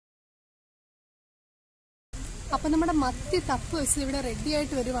അപ്പോൾ നമ്മുടെ മത്തി തപ്പ് വെച്ച് ഇവിടെ റെഡി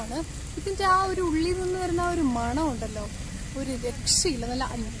ആയിട്ട് വരുവാണ്. ഇതിൻ്റെ ആ ഒരു ഉള്ളിൽ നിന്ന് വരുന്ന ആ ഒരു മണം ഉണ്ടല്ലോ, ഒരു രക്ഷയില്ല, നല്ല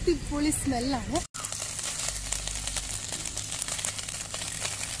അടിപൊളി സ്മെല്ലാണ്.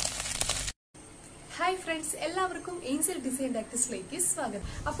 ഹായ് ഫ്രണ്ട്സ്, എല്ലാവർക്കും ഏഞ്ചൽ ഡിസൈൻ ആക്ടേഴ്സിലേക്ക് സ്വാഗതം.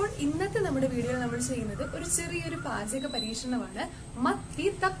 അപ്പോൾ ഇന്നത്തെ നമ്മുടെ വീഡിയോയിൽ നമ്മൾ ചെയ്യുന്നത് ഒരു ചെറിയൊരു പാചക പരീക്ഷണമാണ്, മത്തി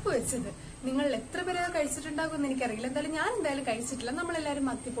തപ്പ് വെച്ചത്. നിങ്ങൾ എത്ര പേര് കഴിച്ചിട്ടുണ്ടാകും എന്ന് എനിക്കറിയില്ല. എന്തായാലും ഞാൻ കഴിച്ചിട്ടില്ല. നമ്മളെല്ലാവരും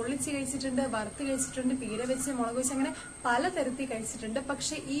മത്തി പൊള്ളിച്ച് കഴിച്ചിട്ടുണ്ട്, വറുത്ത് കഴിച്ചിട്ടുണ്ട്, പീര വെച്ച്, മുളക് വെച്ച്, അങ്ങനെ പലതരത്തിൽ കഴിച്ചിട്ടുണ്ട്.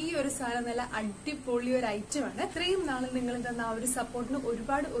 പക്ഷെ ഈ ഒരു സാധനം നല്ല അടിപൊളി ഒരു ഐറ്റമാണ്. ഇത്രയും നാൾ നിങ്ങൾ തന്ന ആ ഒരു സപ്പോർട്ടിന്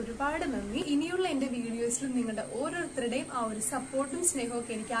ഒരുപാട് നന്ദി. ഇനിയുള്ള എന്റെ വീഡിയോസിലും നിങ്ങളുടെ ഓരോരുത്തരുടെയും ആ ഒരു സപ്പോർട്ടും സ്നേഹവും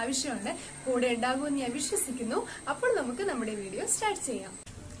ഒക്കെ എനിക്ക് ആവശ്യമാണ്. കൂടെ ഉണ്ടാകുമെന്ന് ഞാൻ വിശ്വസിക്കുന്നു. അപ്പോൾ നമുക്ക് നമ്മുടെ വീഡിയോ സ്റ്റാർട്ട് ചെയ്യാം.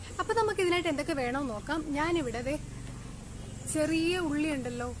 അപ്പൊ നമുക്ക് ഇതിനായിട്ട് എന്തൊക്കെ വേണമെന്ന് നോക്കാം. ഞാനിവിടെ ചെറിയ ഉള്ളി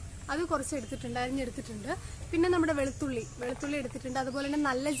ഉണ്ടല്ലോ, അത് കുറച്ച് എടുത്തിട്ടുണ്ട്, അരിഞ്ഞെടുത്തിട്ടുണ്ട്. പിന്നെ നമ്മുടെ വെളുത്തുള്ളി എടുത്തിട്ടുണ്ട്. അതുപോലെ തന്നെ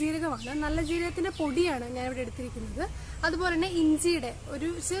നല്ല ജീരകമാണ്, നല്ല ജീരകത്തിന്റെ പൊടിയാണ് ഞാൻ ഇവിടെ എടുത്തിരിക്കുന്നത്. അതുപോലെ തന്നെ ഇഞ്ചിയുടെ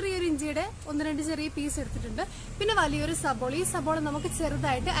ചെറിയൊരു ഇഞ്ചിയുടെ 1-2 ചെറിയ പീസ് എടുത്തിട്ടുണ്ട്. പിന്നെ വലിയൊരു സബോള, ഈ സബോള നമുക്ക്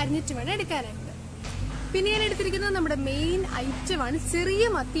ചെറുതായിട്ട് അരിഞ്ഞിട്ട് വേണം എടുക്കാനായിട്ട്. പിന്നെ ഞാൻ എടുത്തിരിക്കുന്നത് നമ്മുടെ മെയിൻ ഐറ്റമാണ് ചെറിയ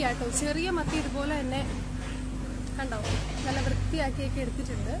മത്തി ആട്ടോ. ചെറിയ മത്തി ഇതുപോലെ തന്നെ കണ്ടോ, നല്ല വൃത്തിയാക്കിയൊക്കെ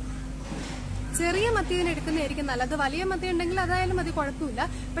എടുത്തിട്ടുണ്ട്. ചെറിയ മത്തി ഇതിന് എടുക്കുന്നതായിരിക്കും നല്ലത്. വലിയ മത്തി ഉണ്ടെങ്കിൽ അതായാലും മതി, കുഴപ്പമില്ല.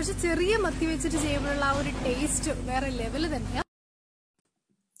 പക്ഷെ ചെറിയ മത്തി വെച്ചിട്ട് ചെയ്യുമ്പോഴുള്ള ആ ഒരു ടേസ്റ്റ് വേറെ ലെവല് തന്നെയാണ്.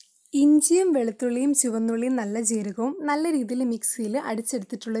 ഇഞ്ചിയും വെളുത്തുള്ളിയും ചുവന്നുള്ളിയും നല്ല ജീരകവും നല്ല രീതിയിൽ മിക്സിയിൽ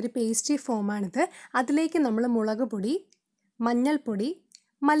അടിച്ചെടുത്തിട്ടുള്ളൊരു പേസ്റ്റി ഫോമാണിത്. അതിലേക്ക് നമ്മൾ മുളക് പൊടി, മഞ്ഞൾപ്പൊടി,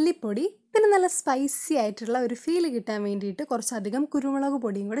 മല്ലിപ്പൊടി, പിന്നെ നല്ല സ്പൈസി ആയിട്ടുള്ള ഒരു ഫീൽ കിട്ടാൻ വേണ്ടിയിട്ട് കുറച്ചധികം കുരുമുളക്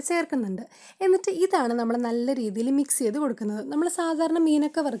പൊടിയും കൂടെ ചേർക്കുന്നുണ്ട്. എന്നിട്ട് ഇതാണ് നമ്മൾ നല്ല രീതിയിൽ മിക്സ് ചെയ്ത് കൊടുക്കുന്നത്. നമ്മൾ സാധാരണ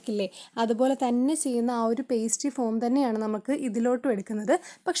മീനൊക്കെ വറുക്കില്ലേ, അതുപോലെ തന്നെ ചെയ്യുന്ന ആ ഒരു പേസ്റ്റി ഫോം തന്നെയാണ് നമുക്ക് ഇതിലോട്ടും എടുക്കുന്നത്.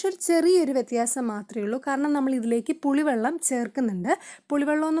 പക്ഷെ ഒരു ചെറിയൊരു വ്യത്യാസം മാത്രമേ ഉള്ളൂ. കാരണം നമ്മൾ ഇതിലേക്ക് പുളിവെള്ളം ചേർക്കുന്നുണ്ട്.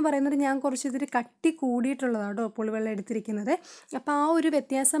 പുളിവെള്ളം എന്ന് പറയുന്നത് ഞാൻ കുറച്ച് ഇതിൽ കട്ടി കൂടിയിട്ടുള്ളതാണോ പുളിവെള്ളം എടുത്തിരിക്കുന്നത്. അപ്പോൾ ആ ഒരു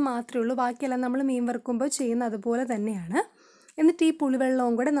വ്യത്യാസം മാത്രമേ ഉള്ളൂ. ബാക്കിയെല്ലാം നമ്മൾ മീൻ വറുക്കുമ്പോൾ ചെയ്യുന്ന അതുപോലെ തന്നെയാണ്. എന്നിട്ട് ഈ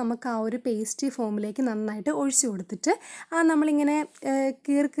പുളിവെള്ളവും കൂടെ നമുക്ക് ആ ഒരു പേസ്റ്റി ഫോമിലേക്ക് നന്നായിട്ട് ഒഴിച്ചു കൊടുത്തിട്ട് നമ്മളിങ്ങനെ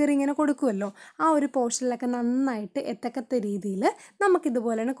കീറി ഇങ്ങനെ കൊടുക്കുമല്ലോ, ആ ഒരു പോർഷനിലൊക്കെ നന്നായിട്ട് എത്തക്കത്ത രീതിയിൽ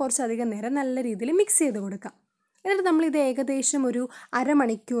നമുക്കിതുപോലെ തന്നെ കുറച്ചധികം നേരം നല്ല രീതിയിൽ മിക്സ് ചെയ്ത് കൊടുക്കാം. എന്നിട്ട് നമ്മളിത് ഏകദേശം ഒരു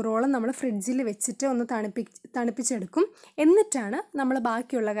അരമണിക്കൂറോളം നമ്മൾ ഫ്രിഡ്ജിൽ വെച്ചിട്ട് ഒന്ന് തണുപ്പിച്ചെടുക്കും. എന്നിട്ടാണ് നമ്മൾ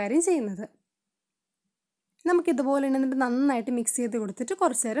ബാക്കിയുള്ള കാര്യം ചെയ്യുന്നത്. നമുക്കിതുപോലെ തന്നെ എന്നിട്ട് നന്നായിട്ട് മിക്സ് ചെയ്ത് കൊടുത്തിട്ട്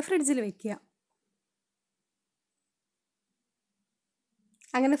കുറച്ച് നേരം ഫ്രിഡ്ജിൽ വെക്കുക.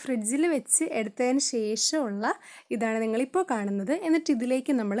 അങ്ങനെ ഫ്രിഡ്ജിൽ വെച്ച് എടുത്തതിന് ശേഷമുള്ള ഇതാണ് നിങ്ങളിപ്പോൾ കാണുന്നത്. എന്നിട്ട്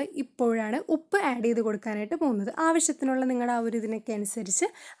ഇതിലേക്ക് നമ്മൾ ഇപ്പോഴാണ് ഉപ്പ് ആഡ് ചെയ്ത് കൊടുക്കാനായിട്ട് പോകുന്നത്. ആവശ്യത്തിനുള്ള നിങ്ങളുടെ ആ ഒരു ഇതിനൊക്കെ അനുസരിച്ച്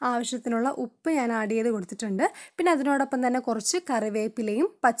ആവശ്യത്തിനുള്ള ഉപ്പ് ഞാൻ ആഡ് ചെയ്ത് കൊടുത്തിട്ടുണ്ട്. പിന്നെ അതിനോടൊപ്പം തന്നെ കുറച്ച് കറിവേപ്പിലയും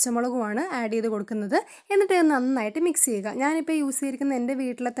പച്ചമുളകുമാണ് ആഡ് ചെയ്ത് കൊടുക്കുന്നത്. എന്നിട്ട് ഇത് നന്നായിട്ട് മിക്സ് ചെയ്യുക. ഞാനിപ്പോൾ യൂസ് ചെയ്തിരിക്കുന്ന എൻ്റെ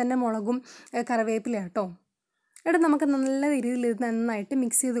വീട്ടിലെ തന്നെ മുളകും കറിവേപ്പിലയാണ് കേട്ടോ. ഇവിടെ നമുക്ക് നല്ല രീതിയിൽ ഇത് നന്നായിട്ട്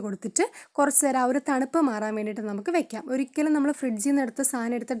മിക്സ് ചെയ്ത് കൊടുത്തിട്ട് കുറച്ച് നേരം ആ ഒരു തണുപ്പ് മാറാൻ വേണ്ടിയിട്ട് നമുക്ക് വെക്കാം. ഒരിക്കലും നമ്മൾ ഫ്രിഡ്ജിൽ നിന്ന് എടുത്ത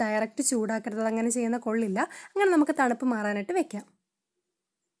സാധനം എടുത്ത് ഡയറക്റ്റ് ചൂടാക്കരുത്, അങ്ങനെ ചെയ്യുന്ന കൊള്ളില്ല. അങ്ങനെ നമുക്ക് തണുപ്പ് മാറാനായിട്ട് വെക്കാം.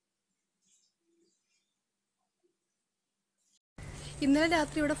 ഇന്നലെ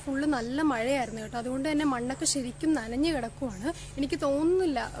രാത്രി ഇവിടെ ഫുള്ള് നല്ല മഴയായിരുന്നു കേട്ടോ. അതുകൊണ്ട് തന്നെ മണ്ണൊക്കെ ശരിക്കും നനഞ്ഞു കിടക്കുവാണ്. എനിക്ക്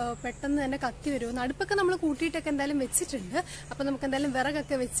തോന്നുന്നില്ല പെട്ടെന്ന് തന്നെ കത്തി വരുമെന്ന്. അടുപ്പൊക്കെ നമ്മൾ കൂട്ടിയിട്ടൊക്കെ എന്തായാലും വെച്ചിട്ടുണ്ട്. അപ്പോൾ നമുക്ക് എന്തായാലും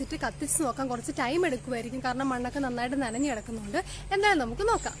വിറകൊക്കെ വെച്ചിട്ട് കത്തിച്ച് നോക്കാം. കുറച്ച് ടൈം എടുക്കുമായിരിക്കും, കാരണം മണ്ണൊക്കെ നന്നായിട്ട് നനഞ്ഞു കിടക്കുന്നുണ്ട്. എന്തായാലും നമുക്ക്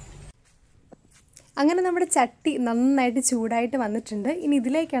നോക്കാം. അങ്ങനെ നമ്മുടെ ചട്ടി നന്നായിട്ട് ചൂടായിട്ട് വന്നിട്ടുണ്ട്. ഇനി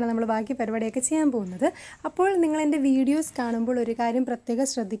ഇതിലേക്കാണ് നമ്മൾ ബാക്കി പരിപാടിയൊക്കെ ചെയ്യാൻ പോകുന്നത്. അപ്പോൾ നിങ്ങൾ എൻ്റെ വീഡിയോസ് കാണുമ്പോൾ ഒരു കാര്യം പ്രത്യേകം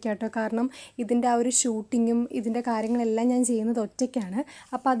ശ്രദ്ധിക്കുക കേട്ടോ. കാരണം ഇതിൻ്റെ ആ ഒരു ഷൂട്ടിങ്ങും ഇതിൻ്റെ കാര്യങ്ങളെല്ലാം ഞാൻ ചെയ്യുന്നത് ഒറ്റയ്ക്കാണ്.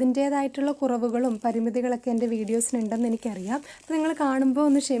 അപ്പോൾ അതിൻ്റേതായിട്ടുള്ള കുറവുകളും പരിമിതികളൊക്കെ എൻ്റെ വീഡിയോസിനുണ്ടെന്ന് എനിക്കറിയാം. അപ്പോൾ നിങ്ങൾ കാണുമ്പോൾ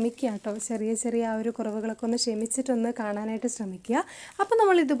ഒന്ന് ക്ഷമിക്കുക കേട്ടോ. ചെറിയ ആ ഒരു കുറവുകളൊക്കെ ഒന്ന് ക്ഷമിച്ചിട്ടൊന്ന് കാണാനായിട്ട് ശ്രമിക്കുക. അപ്പോൾ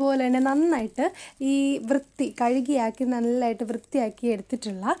നമ്മൾ ഇതുപോലെ തന്നെ നന്നായിട്ട് ഈ കഴുകിയാക്കി നല്ലതായിട്ട് വൃത്തിയാക്കി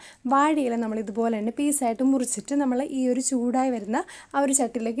എടുത്തിട്ടുള്ള വാഴയില നമ്മൾ ഇതുപോലെ തന്നെ പീസായിട്ട് മുറിച്ചിട്ട് നമ്മൾ ഈ ഒരു ചൂടായി വരുന്ന ആ ഒരു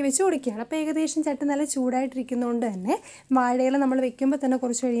ചട്ടിയിലേക്ക് വെച്ച് കൊടുക്കുകയാണ്. അപ്പോൾ ഏകദേശം ചട്ടി നല്ല ചൂടായിട്ടിരിക്കുന്നതുകൊണ്ട് തന്നെ വാഴയില നമ്മൾ വെക്കുമ്പോൾ തന്നെ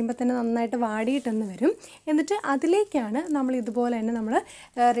കുറച്ച് കഴിയുമ്പോൾ തന്നെ നന്നായിട്ട് വാടിയിട്ടെന്ന് വരും. എന്നിട്ട് അതിലേക്കാണ് നമ്മൾ ഇതുപോലെ തന്നെ നമ്മൾ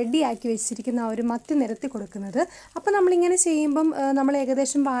റെഡിയാക്കി വെച്ചിരിക്കുന്ന ആ ഒരു മത്തി നിരത്തി കൊടുക്കുന്നത്. അപ്പോൾ നമ്മളിങ്ങനെ ചെയ്യുമ്പം നമ്മൾ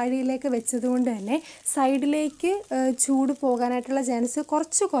ഏകദേശം വാഴയിലേക്ക് വെച്ചതുകൊണ്ട് തന്നെ സൈഡിലേക്ക് ചൂട് പോകാനായിട്ടുള്ള ചാൻസ്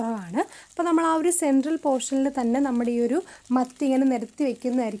കുറച്ച് കുറവാണ്. അപ്പോൾ നമ്മൾ ആ ഒരു സെൻട്രൽ പോർഷനിൽ തന്നെ നമ്മുടെ ഈ ഒരു മത്തി ഇങ്ങനെ നിരത്തി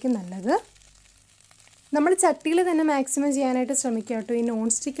വെക്കുന്നതായിരിക്കും നല്ലത്. നമ്മൾ ചട്ടിയിൽ തന്നെ മാക്സിമം ചെയ്യാനായിട്ട് ശ്രമിക്കുക കേട്ടോ. ഈ നോൺ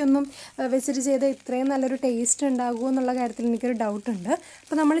സ്റ്റിക്ക് ഒന്നും വെച്ചിട്ട് ചെയ്ത് ഇത്രയും നല്ലൊരു ടേസ്റ്റ് ഉണ്ടാകുമോ എന്നുള്ള കാര്യത്തിൽ എനിക്കൊരു ഡൗട്ടുണ്ട്.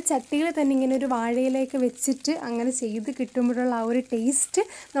 അപ്പോൾ നമ്മൾ ചട്ടിയിൽ തന്നെ ഇങ്ങനെ ഒരു വാഴയിലേക്ക് വെച്ചിട്ട് അങ്ങനെ ചെയ്ത് കിട്ടുമ്പോഴുള്ള ആ ഒരു ടേസ്റ്റ്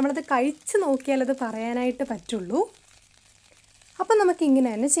നമ്മളത് കഴിച്ച് നോക്കിയാലത് പറയാനായിട്ട് പറ്റുള്ളൂ. അപ്പോൾ നമുക്കിങ്ങനെ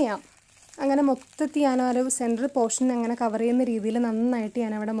തന്നെ ചെയ്യാം. അങ്ങനെ മൊത്തത്തിൽ ഞാൻ ഒരു സെൻറ്റർ പോർഷൻ അങ്ങനെ കവർ ചെയ്യുന്ന രീതിയിൽ നന്നായിട്ട്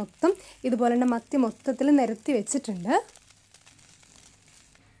ഞാൻ അവിടെ മൊത്തം ഇതുപോലെ തന്നെ മത്തി മൊത്തത്തിൽ നിരത്തി വെച്ചിട്ടുണ്ട്.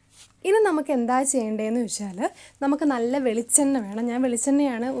 ഇനി നമുക്ക് എന്താ ചെയ്യേണ്ടതെന്ന് വെച്ചാൽ നമുക്ക് നല്ല വെളിച്ചെണ്ണ വേണം. ഞാൻ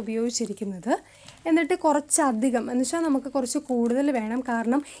വെളിച്ചെണ്ണയാണ് ഉപയോഗിച്ചിരിക്കുന്നത്. എന്നിട്ട് കുറച്ചധികം എന്ന് വെച്ചാൽ നമുക്ക് കുറച്ച് കൂടുതൽ വേണം.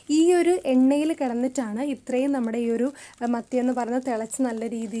 കാരണം ഈ ഒരു എണ്ണയിൽ കിടന്നിട്ടാണ് ഇത്രയും നമ്മുടെ ഈ ഒരു മത്തി എന്ന് പറഞ്ഞ് തിളച്ച് നല്ല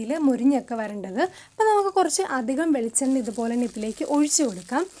രീതിയിൽ മുരിഞ്ഞൊക്കെ വരേണ്ടത്. അപ്പോൾ നമുക്ക് കുറച്ച് അധികം വെളിച്ചെണ്ണ ഇതുപോലെ തന്നെ ഇതിലേക്ക് ഒഴിച്ചു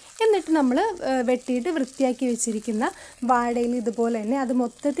കൊടുക്കാം. എന്നിട്ട് നമ്മൾ വെട്ടിയിട്ട് വൃത്തിയാക്കി വെച്ചിരിക്കുന്ന വാഴയിൽ ഇതുപോലെ തന്നെ അത്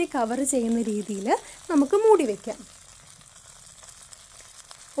മൊത്തത്തിൽ കവർ ചെയ്യുന്ന രീതിയിൽ നമുക്ക് മൂടി വയ്ക്കാം.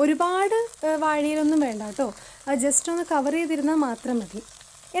 ഒരുപാട് വാഴയിലൊന്നും വേണ്ട കേട്ടോ, അത് ജസ്റ്റ് ഒന്ന് കവർ ചെയ്തിരുന്നാൽ മാത്രം മതി.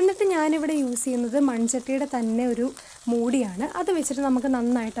 എന്നിട്ട് ഞാനിവിടെ യൂസ് ചെയ്യുന്നത് മൺചട്ടിയുടെ തന്നെ ഒരു മൂടിയാണ്. അത് വെച്ചിട്ട് നമുക്ക്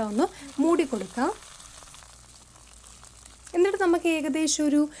നന്നായിട്ട് ഒന്ന് മൂടി കൊടുക്കാം. എന്നിട്ട് നമുക്ക് ഏകദേശം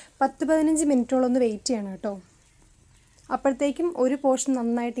ഒരു 10-15 മിനിറ്റോളം ഒന്ന് വെയിറ്റ് ചെയ്യണം കേട്ടോ. അപ്പോഴത്തേക്കും ഒരു പോർഷൻ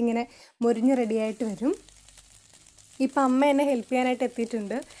നന്നായിട്ട് ഇങ്ങനെ മുരിഞ്ഞ് റെഡിയായിട്ട് വരും. ഇപ്പം അമ്മ എന്നെ ഹെൽപ്പ് ചെയ്യാനായിട്ട്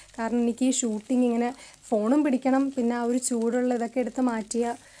എത്തിയിട്ടുണ്ട്. കാരണം എനിക്ക് ഈ ഷൂട്ടിങ് ഇങ്ങനെ ഫോണും പിടിക്കണം, പിന്നെ ആ ഒരു ചൂടുള്ള ഇതൊക്കെ എടുത്ത് മാറ്റിയ,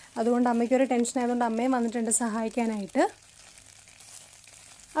 അതുകൊണ്ട് അമ്മയ്ക്കൊരു ടെൻഷൻ ആയതുകൊണ്ട് അമ്മയും വന്നിട്ടുണ്ട് സഹായിക്കാനായിട്ട്.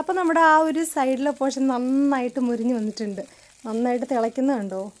 അപ്പോൾ നമ്മുടെ ആ ഒരു സൈഡിലെ പോർഷൻ നന്നായിട്ട് മുരിഞ്ഞ് വന്നിട്ടുണ്ട്, നന്നായിട്ട് തിളയ്ക്കുന്നത്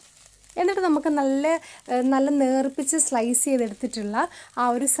കണ്ടോ. എന്നിട്ട് നമുക്ക് നല്ല നേർപ്പിച്ച് സ്ലൈസ് ചെയ്തെടുത്തിട്ടുള്ള ആ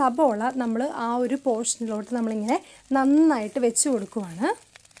ഒരു സബോള നമ്മൾ ആ ഒരു പോർഷനിലോട്ട് നമ്മളിങ്ങനെ നന്നായിട്ട് വെച്ച് കൊടുക്കുവാണ്.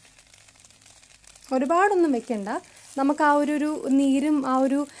 ഒരുപാടൊന്നും വെക്കണ്ട, നമുക്ക് ആ ഒരു നീരും ആ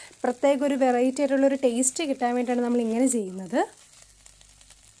ഒരു പ്രത്യേക ഒരു വെറൈറ്റി ആയിട്ടുള്ളൊരു ടേസ്റ്റ് കിട്ടാൻ വേണ്ടിയിട്ടാണ് നമ്മളിങ്ങനെ ചെയ്യുന്നത്.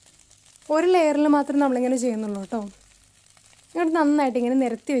 ഒരു ലെയറിൽ മാത്രം നമ്മളിങ്ങനെ ചെയ്യുന്നുള്ളൂ കേട്ടോ. എന്നിട്ട് നന്നായിട്ട് ഇങ്ങനെ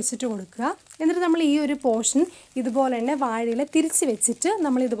നിരത്തി വെച്ചിട്ട് കൊടുക്കുക. എന്നിട്ട് നമ്മൾ ഈ ഒരു പോർഷൻ ഇതുപോലെ തന്നെ വാഴയില തിരിച്ച് വെച്ചിട്ട്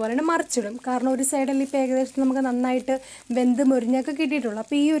നമ്മൾ ഇതുപോലെ തന്നെ മറിച്ചിടും. കാരണം ഒരു സൈഡിൽ ഇപ്പോൾ ഏകദേശം നമുക്ക് നന്നായിട്ട് വെന്ത് മുരിഞ്ഞൊക്കെ കിട്ടിയിട്ടുള്ളൂ.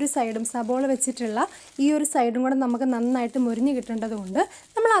 അപ്പോൾ ഈ ഒരു സൈഡും സബോള വെച്ചിട്ടുള്ള ഈ ഒരു സൈഡും കൂടെ നമുക്ക് നന്നായിട്ട് മുരിഞ്ഞ് കിട്ടേണ്ടത് കൊണ്ട്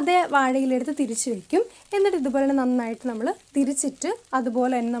നമ്മൾ അതേ വാഴയിലെടുത്ത് തിരിച്ച് വയ്ക്കും. എന്നിട്ട് ഇതുപോലെ തന്നെ നന്നായിട്ട് നമ്മൾ തിരിച്ചിട്ട്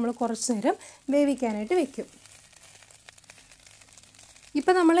അതുപോലെ തന്നെ നമ്മൾ കുറച്ച് നേരം വേവിക്കാനായിട്ട് വെക്കും.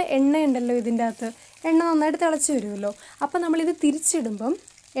 ഇപ്പം നമ്മൾ എണ്ണയുണ്ടല്ലോ ഇതിൻ്റെ അകത്ത്, എണ്ണ നന്നായിട്ട് തിളച്ച് വരുമല്ലോ. അപ്പോൾ നമ്മളിത് തിരിച്ചിടുമ്പം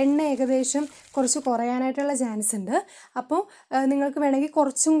എണ്ണ ഏകദേശം കുറച്ച് കുറയാനായിട്ടുള്ള ചാൻസ് ഉണ്ട്. അപ്പോൾ നിങ്ങൾക്ക് വേണമെങ്കിൽ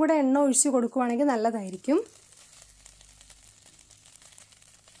കുറച്ചും കൂടെ എണ്ണ ഒഴിച്ച് കൊടുക്കുവാണെങ്കിൽ നല്ലതായിരിക്കും.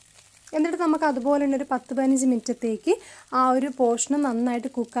 എന്നിട്ട് നമുക്ക് അതുപോലെ തന്നെ ഒരു 10-15 മിനിറ്റത്തേക്ക് ആ ഒരു പോർഷൻ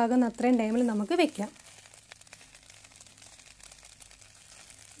നന്നായിട്ട് കുക്കാകുന്ന അത്രയും ടൈമിൽ നമുക്ക് വെക്കാം.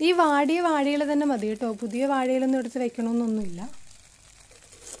 ഈ വാടിയ വാഴയില തന്നെ മതി കേട്ടോ, പുതിയ വാഴയിലൊന്നും എടുത്ത് വെക്കണമെന്നൊന്നുമില്ല.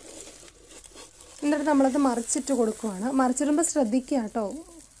 എന്നിട്ട് നമ്മളത് മറിച്ചിട്ട് കൊടുക്കുവാണ്. മറിച്ചിടുമ്പോൾ ശ്രദ്ധിക്കുക കേട്ടോ,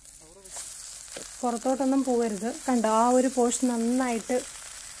 പുറത്തോട്ടൊന്നും പോകരുത്. കണ്ടോ, ആ ഒരു പോർഷൻ നന്നായിട്ട്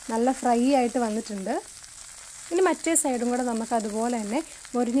നല്ല ഫ്രൈ ആയിട്ട് വന്നിട്ടുണ്ട്. ഇനി മറ്റേ സൈഡും കൂടെ നമുക്ക് അതുപോലെ തന്നെ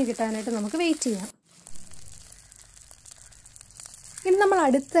മുരിഞ്ഞ് കിട്ടാനായിട്ട് നമുക്ക് വെയിറ്റ് ചെയ്യാം. ഇനി നമ്മൾ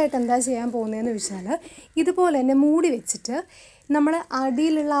അടുത്തായിട്ട് എന്താ ചെയ്യാൻ പോകുന്നതെന്ന് വെച്ചാൽ ഇതുപോലെ തന്നെ മൂടി വെച്ചിട്ട് നമ്മൾ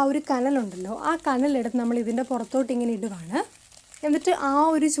അടിയിലുള്ള ആ ഒരു കനലുണ്ടല്ലോ, ആ കനലെടുത്ത് നമ്മൾ ഇതിൻ്റെ പുറത്തോട്ട് ഇങ്ങനെ ഇടുവാണ്. എന്നിട്ട് ആ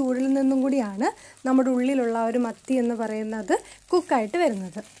ഒരു ചൂടിൽ നിന്നും കൂടിയാണ് നമ്മുടെ ഉള്ളിലുള്ള ഒരു മത്തി എന്ന് പറയുന്നത് കുക്കായിട്ട്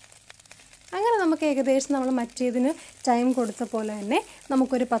വരുന്നത്. അങ്ങനെ നമുക്ക് ഏകദേശം നമ്മൾ മറ്റേതിന് ടൈം കൊടുത്ത പോലെ തന്നെ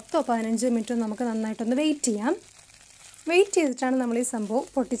നമുക്കൊരു 10-15 മിനിറ്റ് നമുക്ക് നന്നായിട്ടൊന്ന് വെയിറ്റ് ചെയ്യാം. വെയിറ്റ് ചെയ്തിട്ടാണ് നമ്മൾ ഈ സംഭവം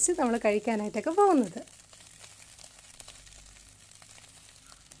പൊട്ടിച്ച് നമ്മൾ കഴിക്കാനായിട്ടൊക്കെ പോകുന്നത്.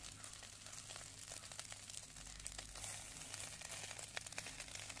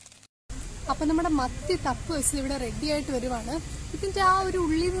 അപ്പം നമ്മുടെ മത്തി തപ്പ് വെച്ച് ഇവിടെ റെഡി ആയിട്ട് വരുവാണ്. ഇതിൻ്റെ ആ ഒരു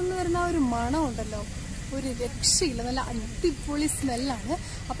ഉള്ളിൽ നിന്ന് വരുന്ന ആ ഒരു മണം ഉണ്ടല്ലോ, ഒരു രക്ഷയില്ല, നല്ല അടിപൊളി സ്മെല്ലാണ്.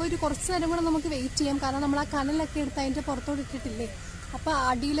 അപ്പോൾ ഒരു കുറച്ച് നേരം കൂടെ നമുക്ക് വെയിറ്റ് ചെയ്യാം. കാരണം നമ്മൾ ആ കനലൊക്കെ എടുത്ത് അതിൻ്റെ പുറത്തോട്ട് ഇട്ടിട്ടില്ലേ, അപ്പോൾ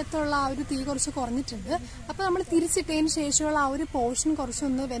അടിയിലത്തുള്ള ആ ഒരു തീ കുറച്ച് കുറഞ്ഞിട്ടുണ്ട്. അപ്പോൾ നമ്മൾ തിരിച്ചിട്ടതിന് ശേഷമുള്ള ആ ഒരു പോർഷൻ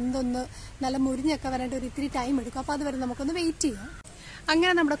കുറച്ചൊന്ന് വെന്തൊന്ന് നല്ല മുരിഞ്ഞൊക്കെ വരാനായിട്ട് ഒരു ഇത്തിരി ടൈം എടുക്കും. അപ്പോൾ അതുവരെ നമുക്കൊന്ന് വെയിറ്റ് ചെയ്യാം.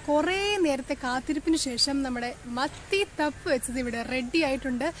 അങ്ങനെ നമ്മുടെ കുറേ നേരത്തെ കാത്തിരിപ്പിന് ശേഷം നമ്മുടെ മത്തി തപ്പ് വെച്ചത് ഇവിടെ റെഡി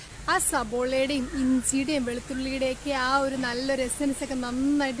ആയിട്ടുണ്ട്. ആ സബോളയുടെയും ഇഞ്ചിയുടെയും വെളുത്തുള്ളിയുടെയൊക്കെ ആ ഒരു നല്ലൊരു എസൻസ് ഒക്കെ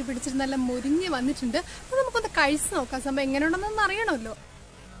നന്നായിട്ട് പിടിച്ചിട്ട് നല്ല മുരിഞ്ഞ് വന്നിട്ടുണ്ട്. അപ്പോൾ നമുക്കൊന്ന് കഴിച്ച് നോക്കാം, സംഭവം എങ്ങനെയുണ്ടെന്നൊന്ന് അറിയണമല്ലോ.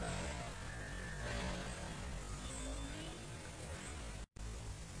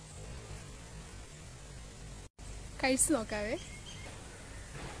 കഴിച്ച് നോക്കാവേ.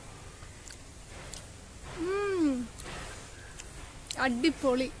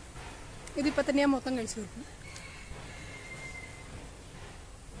 അടിപൊളി. ഇതിപ്പോൾ തന്നെ ഞാൻ മൊത്തം കഴിച്ചു കൊടുക്കും.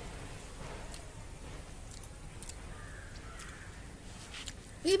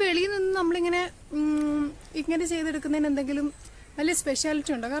 ഈ വെളിയിൽ നിന്ന് നമ്മളിങ്ങനെ ഇങ്ങനെ ചെയ്തെടുക്കുന്നതിന് എന്തെങ്കിലും വലിയ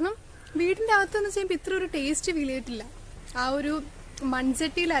സ്പെഷ്യാലിറ്റി ഉണ്ടോ? കാരണം വീടിൻ്റെ അകത്തെന്ന് ചെയ്യുമ്പോൾ ഇത്ര ഒരു ടേസ്റ്റ് ഫീൽ ചെയ്തിട്ടില്ല. ആ ഒരു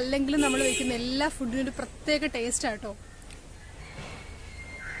മൺചട്ടിയിലല്ലെങ്കിൽ നമ്മൾ വയ്ക്കുന്ന എല്ലാ ഫുഡിനും ഒരു പ്രത്യേക ടേസ്റ്റ് ആട്ടോ.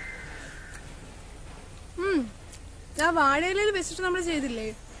 ആ വാഴയിലയിൽ വെച്ചിട്ട് നമ്മൾ ചെയ്തില്ലേ,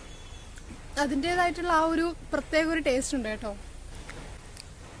 അതിൻ്റേതായിട്ടുള്ള ആ ഒരു പ്രത്യേക ഒരു ടേസ്റ്റ് ഉണ്ട് കേട്ടോ.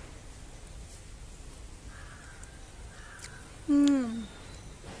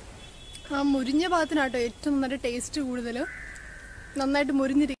 ആ മുരിഞ്ഞ ഭാഗത്തിനാട്ടോ ഏറ്റവും നന്നായിട്ട് ടേസ്റ്റ് കൂടുതൽ, നന്നായിട്ട്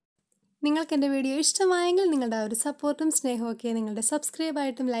മുരിഞ്ഞിരിക്കും. നിങ്ങൾക്ക് എൻ്റെ വീഡിയോ ഇഷ്ടമായെങ്കിൽ നിങ്ങളുടെ ആ ഒരു സപ്പോർട്ടും സ്നേഹമൊക്കെ നിങ്ങളുടെ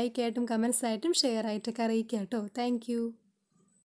സബ്സ്ക്രൈബായിട്ടും ലൈക്കായിട്ടും കമൻസ് ആയിട്ടും ഷെയർ ആയിട്ടൊക്കെ അറിയിക്കുക കേട്ടോ. താങ്ക്